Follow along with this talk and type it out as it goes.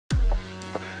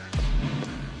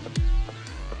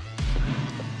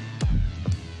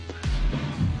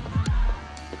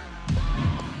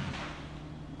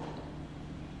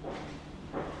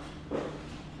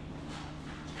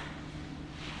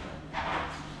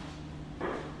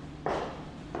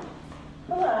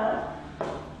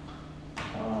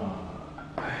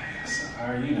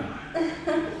are you doing?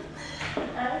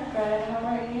 I'm good. How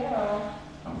are you?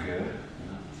 I'm good.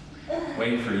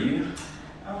 Waiting for you.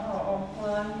 Oh,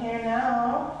 well, I'm here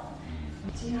now.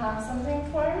 Do you have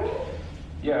something for me?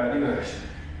 Yeah, I do actually.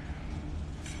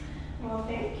 Well,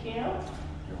 thank you.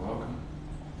 You're welcome.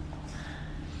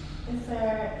 Is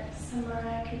there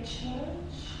somewhere I could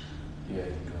change? Yeah, you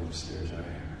can go upstairs right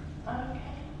here. Okay.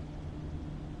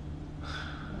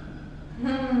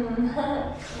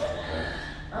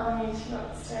 I'll meet you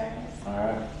upstairs. All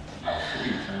right.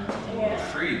 Freak, huh? Yeah.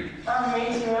 Freak. I'll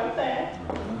meet you up there.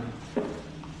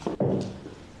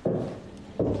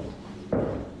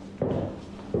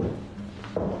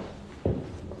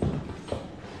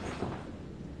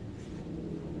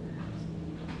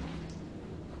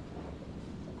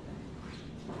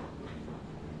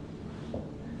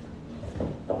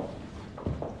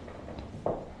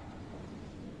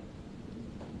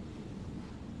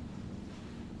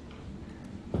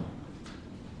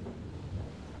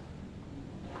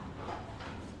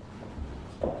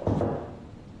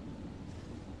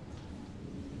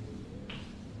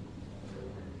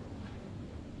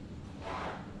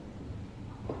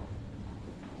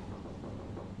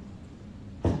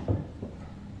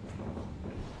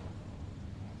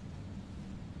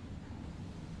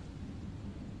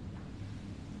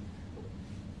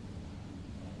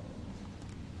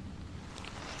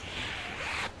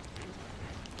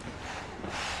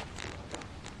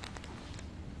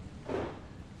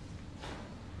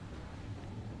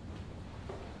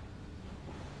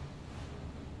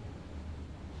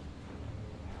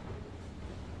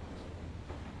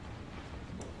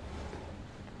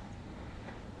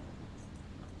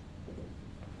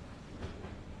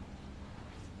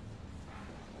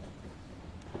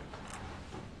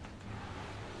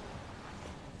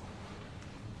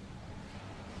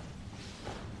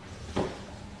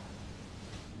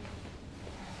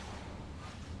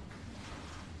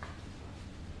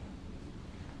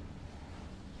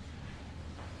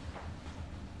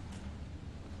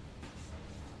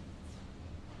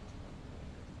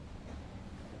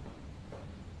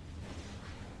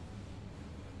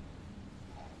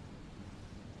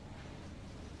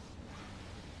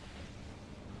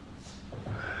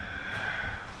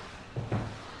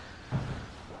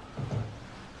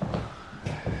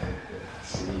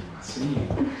 See you.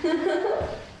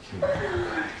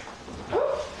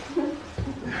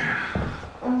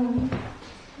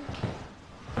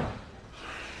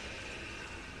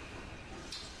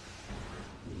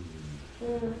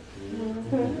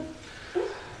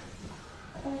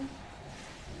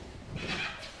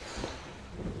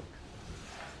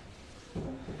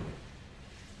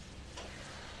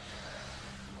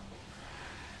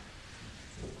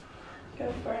 Go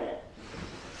for it.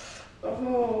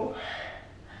 Oh.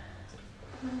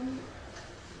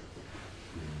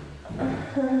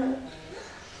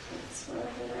 It's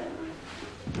working.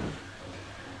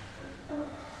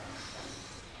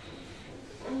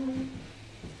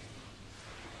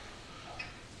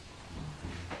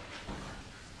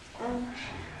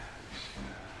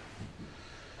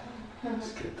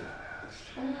 Let's get that ass.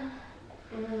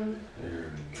 There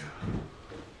we go.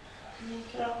 Make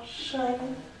it all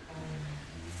shiny.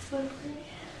 Slippery.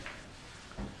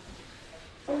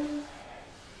 I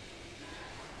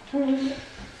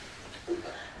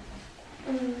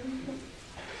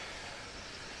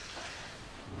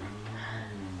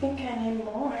think I need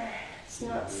more. It's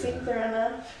not see-through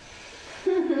enough.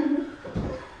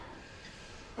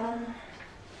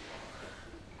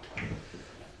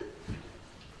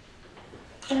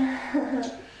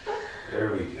 There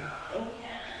we go.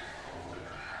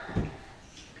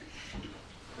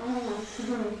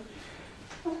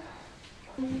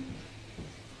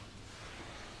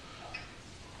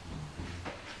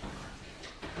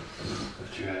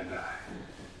 Put your head back.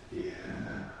 Yeah.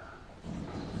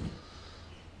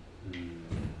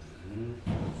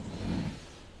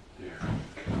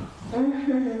 There we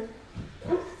go.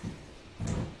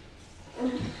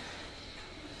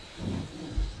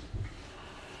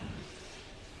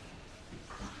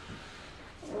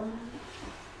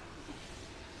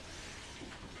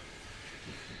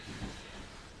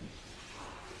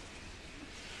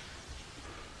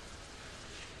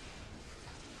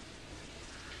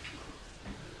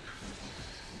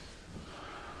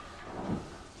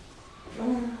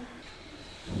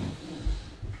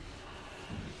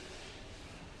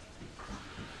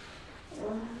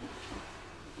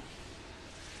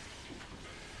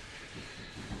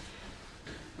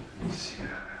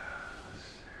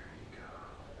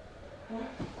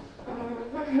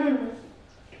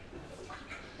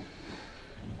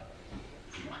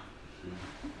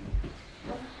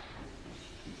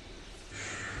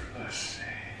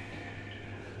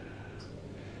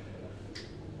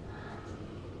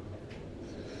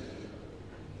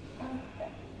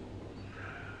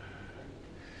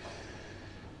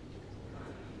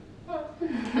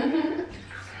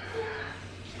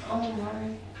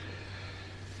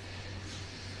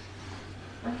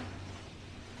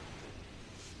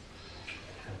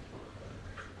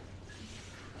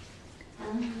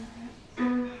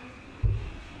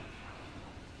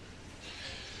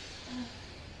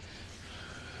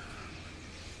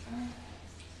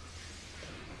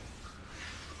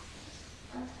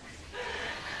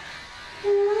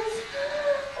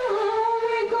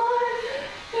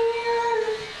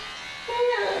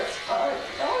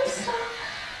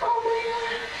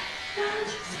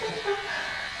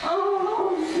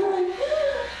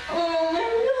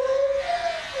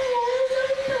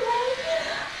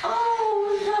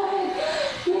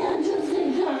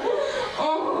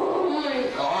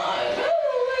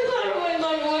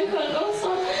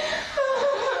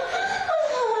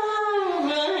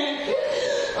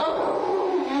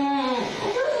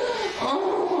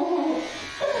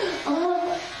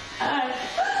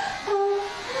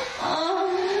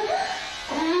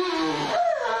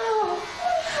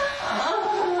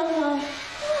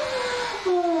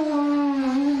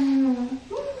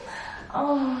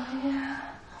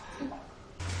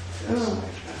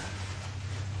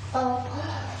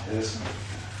 Just like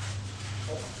that.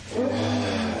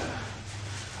 Yeah.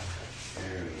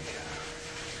 There we go.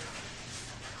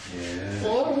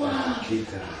 Yeah. Keep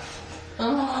that.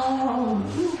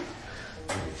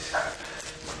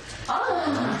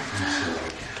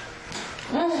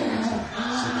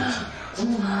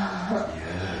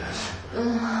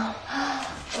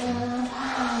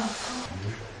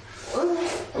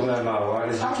 Wide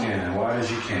as you can, wide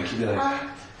as you can. Keep it like,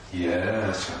 yeah,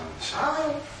 that's what I'm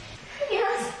saying.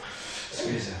 Yes.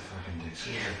 Squeeze that fucking dick,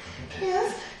 squeeze that fucking dick. Yes.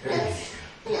 There you Yes.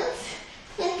 go. Yes.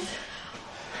 Yes.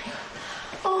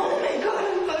 Oh my god,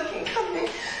 I'm fucking coming.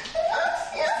 Yes.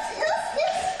 Yes. Yes.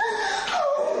 Yes. Oh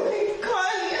my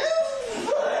god, yes.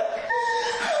 Fuck.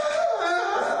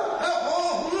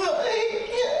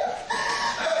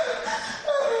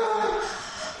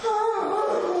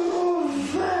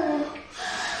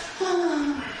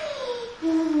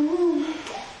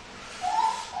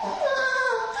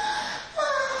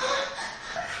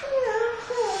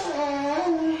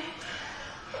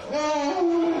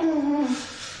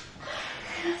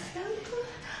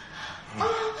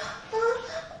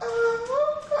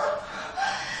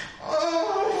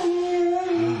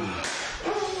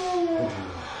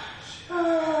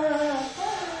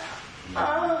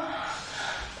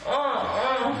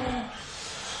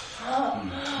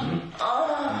 Oh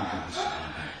my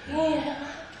yes.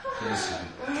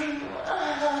 Listen.